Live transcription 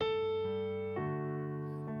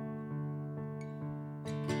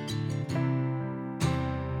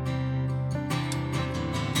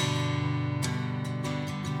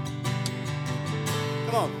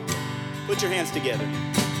Put your hands together.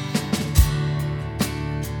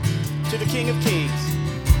 To the King of Kings.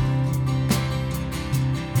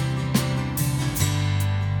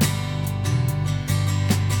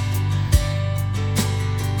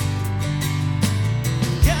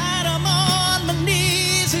 God, I'm on my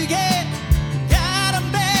knees again. God,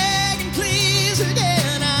 I'm begging, please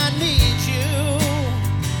again. I need you.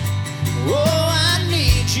 Oh, I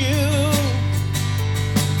need you.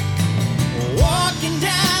 Walking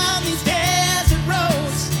down these desert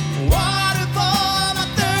roads, water for my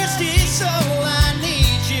thirsty soul. I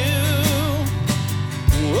need you.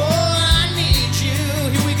 Oh, I need you.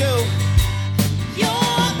 Here we go. Your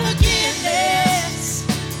forgiveness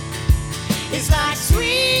is like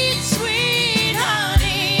sweet, sweet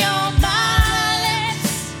honey on my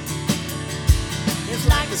lips. It's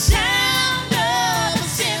like the sound of a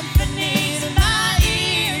symphony to my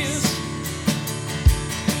ears.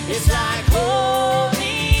 It's like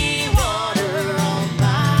holy water on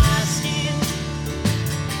my skin.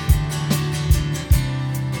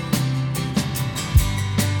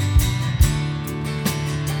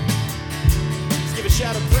 Let's give a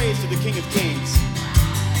shout of praise to the King of Kings.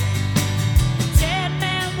 Dead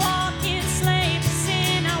man walking, slave to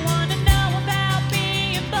sin. I want to know about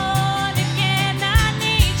being born again. I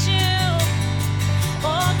need you.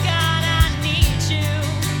 Oh God, I need you.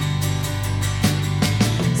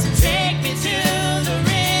 So take me to the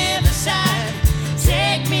riverside.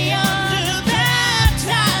 Take me under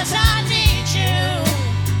baptize. I need you.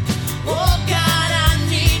 Oh God, I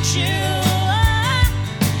need you.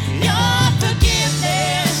 Your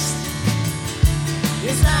forgiveness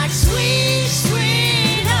is like sweet,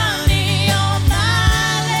 sweet honey on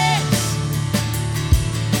my lips.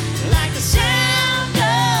 Like the sound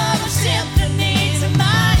of a symphony to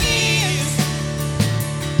my ears.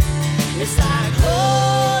 It's like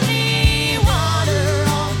holy water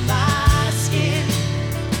on my skin.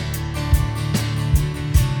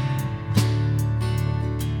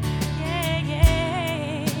 Yeah,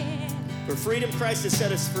 yeah. For freedom, Christ has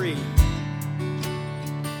set us free.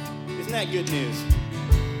 Isn't that good news?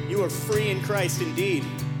 You are free in Christ indeed.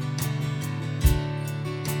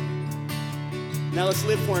 Now let's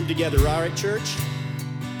live for him together, all right, church?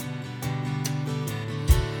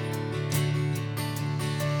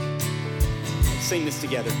 Let's sing this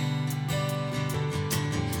together.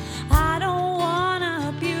 I don't wanna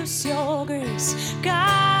abuse your grace.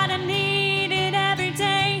 God, I need it every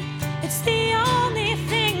day. It's the only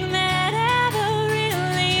thing that ever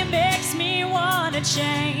really makes me wanna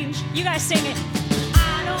change. You guys sing it.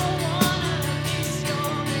 I don't wanna abuse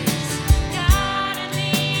your grace. God, I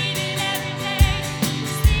need it every day.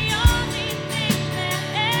 It's the only thing that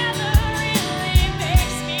ever really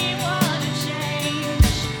makes me wanna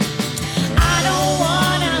change. I don't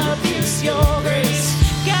wanna abuse your grace.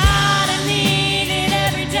 God, I need it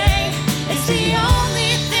every day. It's the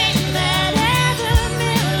only thing that ever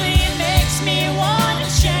really makes me wanna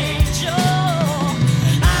change. Oh,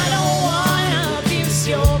 I don't wanna abuse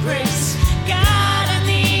your grace. God, I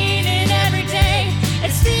need it every day.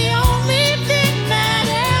 It's the only thing that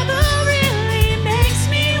ever really makes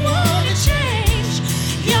me wanna change.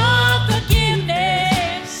 Your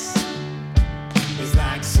forgiveness is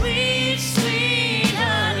like sweet, sweet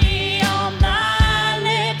honey on my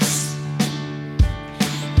lips.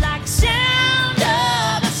 Like the sound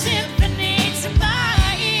of a symphony to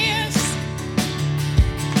my ears.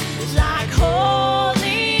 It's like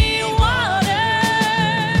holy water.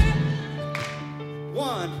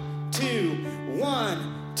 1,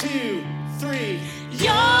 2, 3.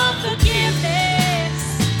 Your forgiveness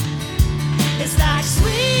is like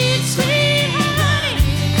sweet, sweet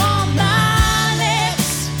honey on my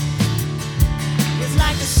lips. It's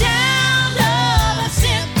like the sound of a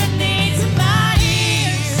symphony to my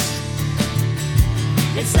ears.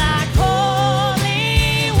 It's like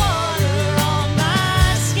holy water on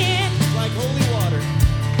my skin. Like holy water.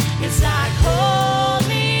 It's like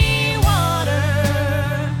holy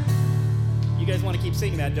water. You guys want to keep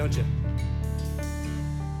singing that, don't you?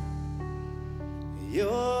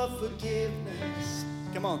 Your forgiveness.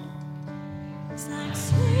 Come on. It's like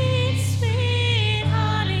sweet, sweet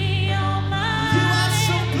honey on my You are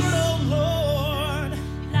so lips. good, oh Lord.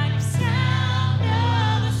 Like the sound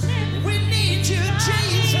of a symphony. We need you,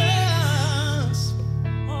 Jesus.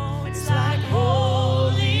 Oh, it's like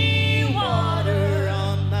holy water.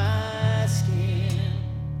 On my skin.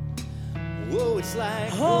 Whoa, it's like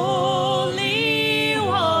Holy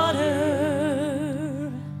water.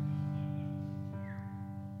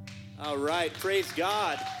 All right, praise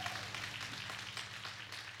God.